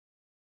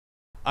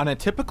On a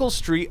typical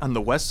street on the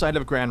west side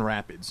of Grand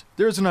Rapids,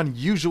 there's an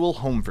unusual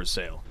home for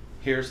sale.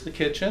 Here's the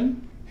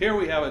kitchen. Here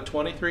we have a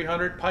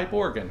 2300 pipe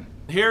organ.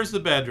 Here's the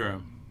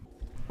bedroom.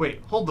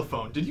 Wait, hold the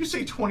phone. Did you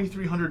say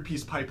 2300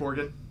 piece pipe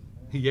organ?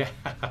 Yeah,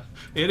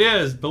 it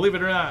is, believe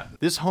it or not.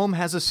 This home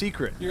has a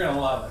secret. You're gonna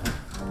love it.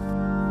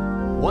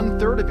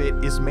 1/3 of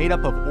it is made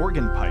up of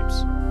organ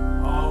pipes.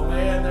 Oh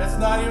man, that's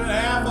not even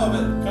half of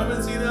it. Come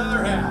and see the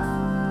other half.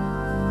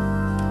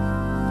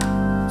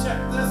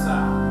 Check this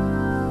out.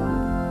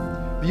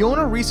 The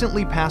owner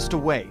recently passed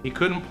away. He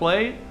couldn't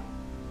play,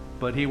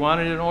 but he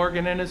wanted an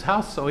organ in his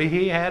house, so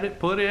he had it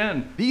put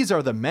in. These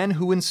are the men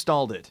who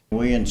installed it.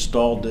 We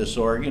installed this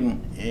organ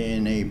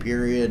in a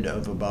period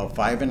of about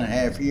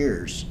 5.5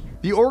 years.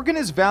 The organ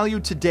is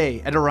valued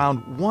today at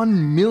around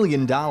 $1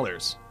 million.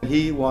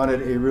 He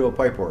wanted a real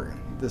pipe organ.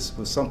 This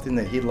was something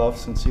that he loved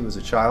since he was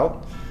a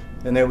child,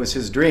 and that was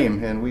his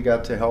dream, and we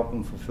got to help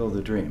him fulfill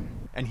the dream.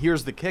 And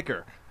here's the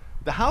kicker.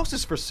 The house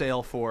is for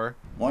sale for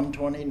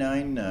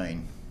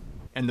 $129,900.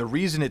 And the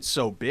reason it's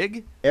so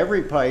big?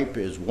 Every pipe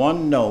is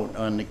one note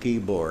on the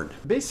keyboard.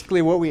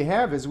 Basically what we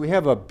have is we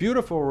have a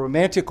beautiful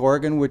romantic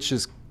organ which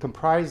is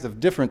comprised of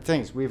different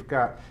things. We've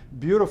got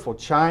beautiful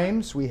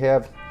chimes, we've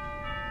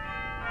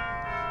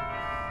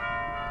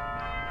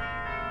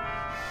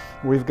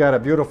got a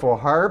beautiful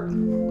harp.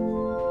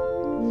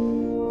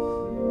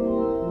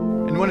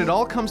 And when it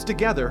all comes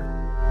together,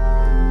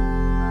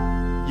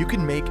 you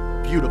can make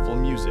beautiful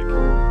music.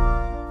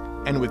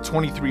 And with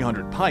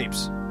 2,300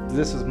 pipes,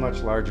 This is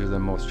much larger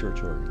than most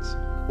church organs.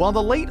 while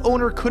the late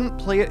owner couldn't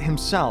play it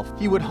himself,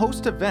 he would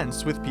host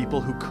events with people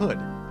who could.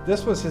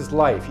 This was his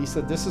life. He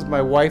said, this is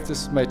my wife,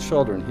 this is my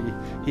children.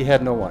 He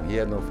had no one, he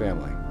had no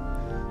family.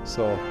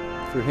 So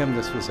for him,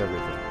 this was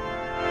everything.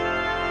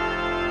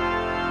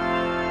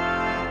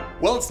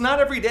 Well, it's not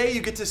every day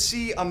you get to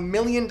see a $1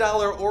 million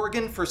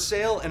organ for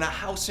sale in a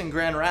house in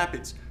Grand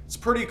Rapids. It's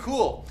pretty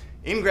cool.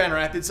 In Grand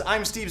Rapids,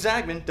 I'm Steve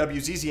Zagman,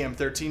 WZZM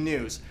 13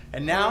 News.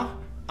 And now,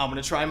 I'm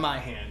gonna try my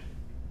hand.